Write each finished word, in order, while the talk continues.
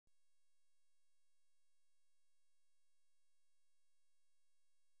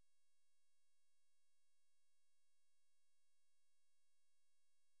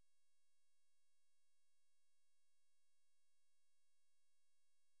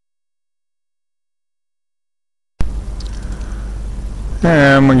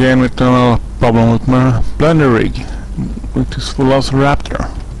Again with a problem with my blender rig, which is full of Raptor.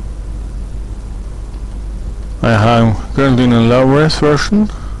 I am currently in a low-res version,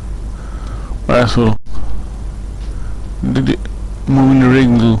 whereas moving the rig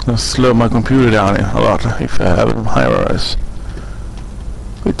will slow my computer down a lot if I have it on higher res.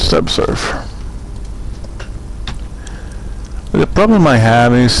 It's observe. The problem I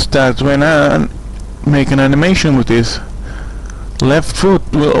have is that when I make an animation with this, left foot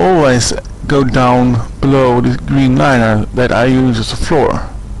will always go down below this green line that I use as a floor.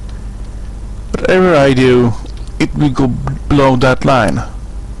 Whatever I do, it will go below that line.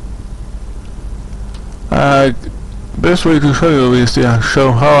 Best way to show you is to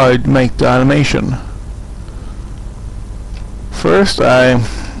show how I make the animation. First I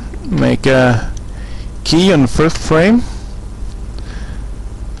make a key on the first frame,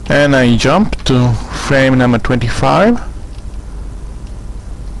 and I jump to frame number 25,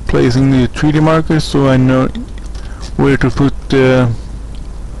 placing the 3D marker so I know where to put the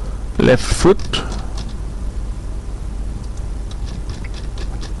left foot.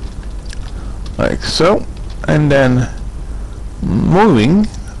 Like so, and then moving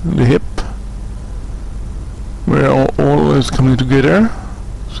the hip. We're always coming together,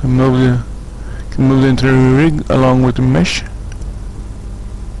 so can move the entire rig along with the mesh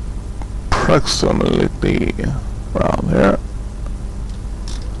approximately around there.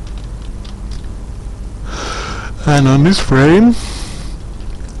 And on this frame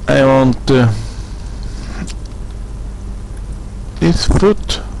I want this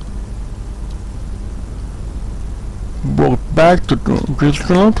foot brought back to the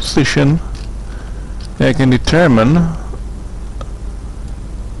original position. I can determine,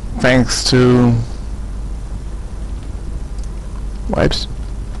 thanks to wipes,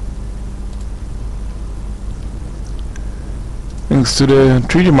 thanks to the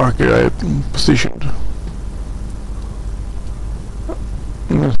 3D marker I positioned.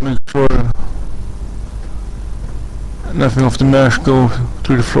 Let's make sure nothing of the mesh goes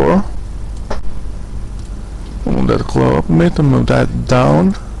to the floor. Move that glow up a bit and move that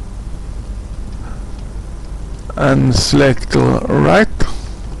down. And select the right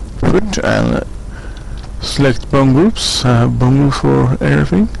foot and select bone groups. Bone groups for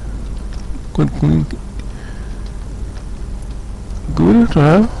everything. Good to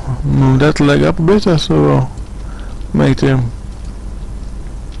have. Move that leg up a bit so make them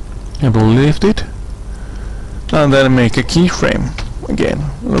able to lift it. And then make a keyframe again.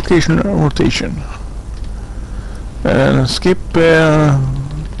 Location and rotation. And skip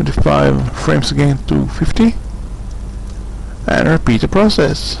 25 frames again to 50. And repeat the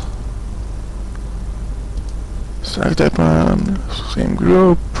process. Select that one, same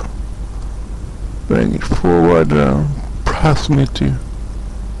group, bring it forward approximately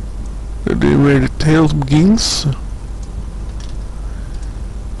where the tail begins.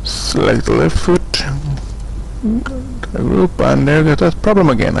 Select the left foot, the group, and there got that problem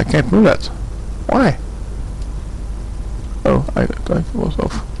again. I can't move that. Why? Oh, I was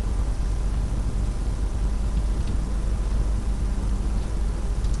off.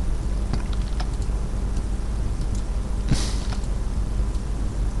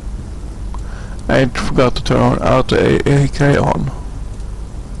 I forgot to turn out the AK on.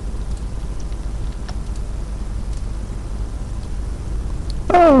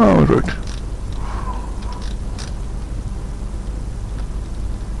 Oh, right.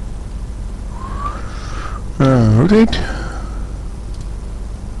 Rotate.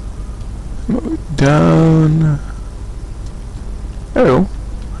 Move it down. Oh.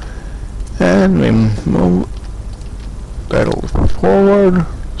 And we move that a little forward.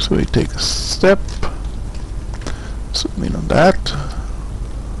 So we take a step, zoom in on that,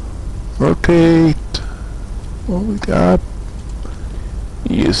 rotate, move it up,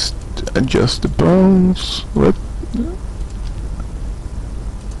 just adjust the bones, whoop.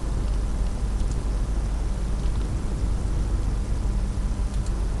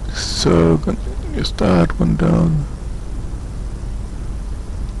 So gonna just that one down,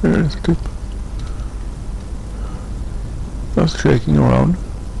 there's the tip, just shaking around.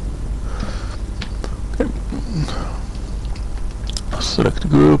 Select the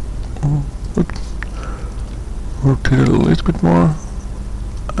group, rotate it a little bit more,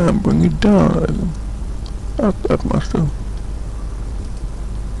 and bring it down. Not that much though.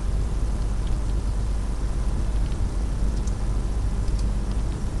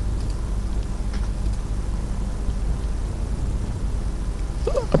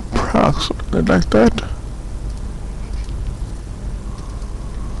 Approximately like that.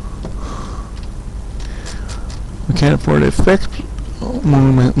 We can for the effect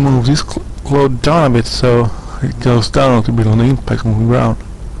move this cloud down a bit so it goes down a little bit on the impact on the ground.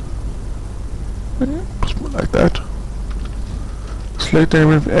 Just like that. Select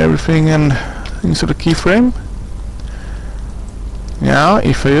everything and insert the keyframe. Now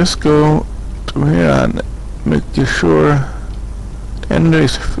if I just go to here and make sure ender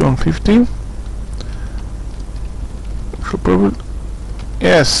is on 15. Probably.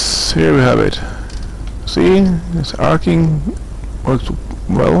 Yes, here we have it. See, this arcing works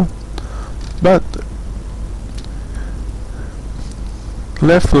well, but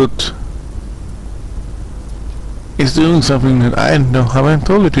left foot is doing something that I haven't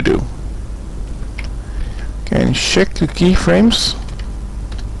told it to do. Can check the keyframes.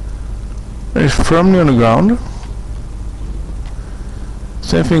 It's firmly on the ground.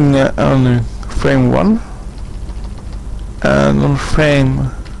 Same thing on the frame 1 and on frame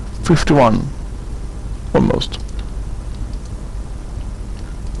 51 almost.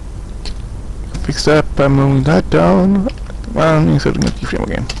 Fix that by moving that down and inserting a keyframe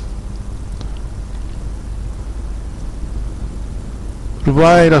again. But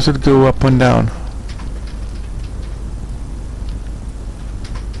why does it go up and down?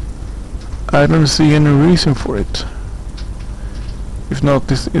 I don't see any reason for it. If not,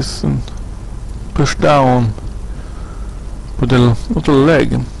 this isn't pushed down with the little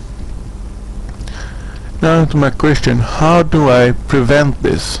leg. Now to my question, how do I prevent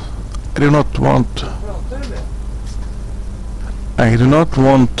this? I do not want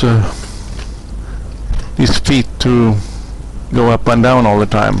these feet to go up and down all the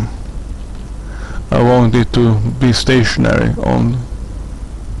time. I want it to be stationary on.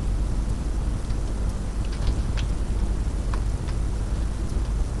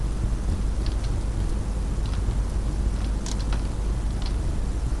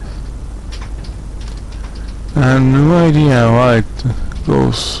 I have no idea why it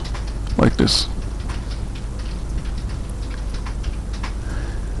goes like this.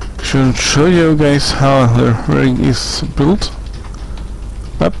 Should show you guys how the rig is built.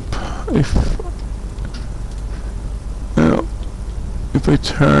 Up, if I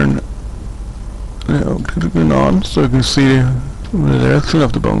turn clicking on, so you can see the direction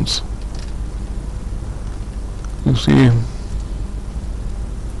of the bones. You see,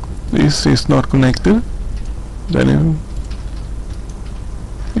 this is not connected. Then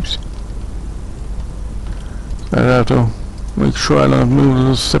oops. I have to make sure I don't move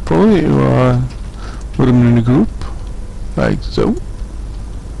those separately or put them in a group, like so.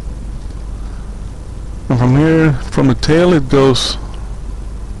 And from here, from the tail, it goes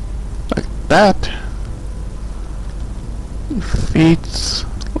like that. Feet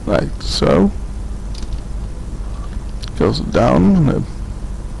like so. Goes down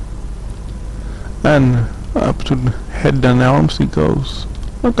and up to the head and arms it goes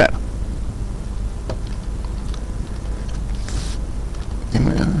like that.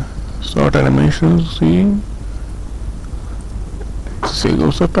 Start animation, see it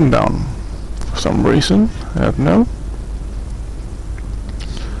goes up and down for some reason, I don't know.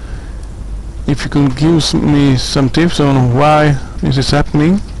 If you could give me some tips on why this is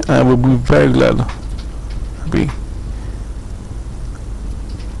happening, I would be very glad.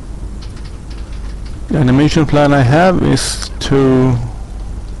 The animation plan I have is to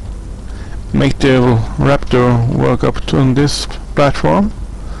make the Raptor work up to this platform,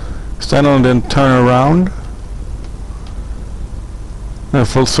 stand on, then turn around a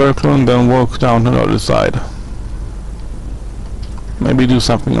full circle and then walk down to the other side. Maybe do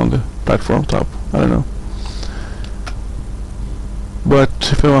something on the platform top, I don't know. But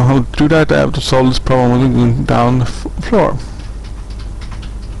if I want to do that, I have to solve this problem with going down the floor.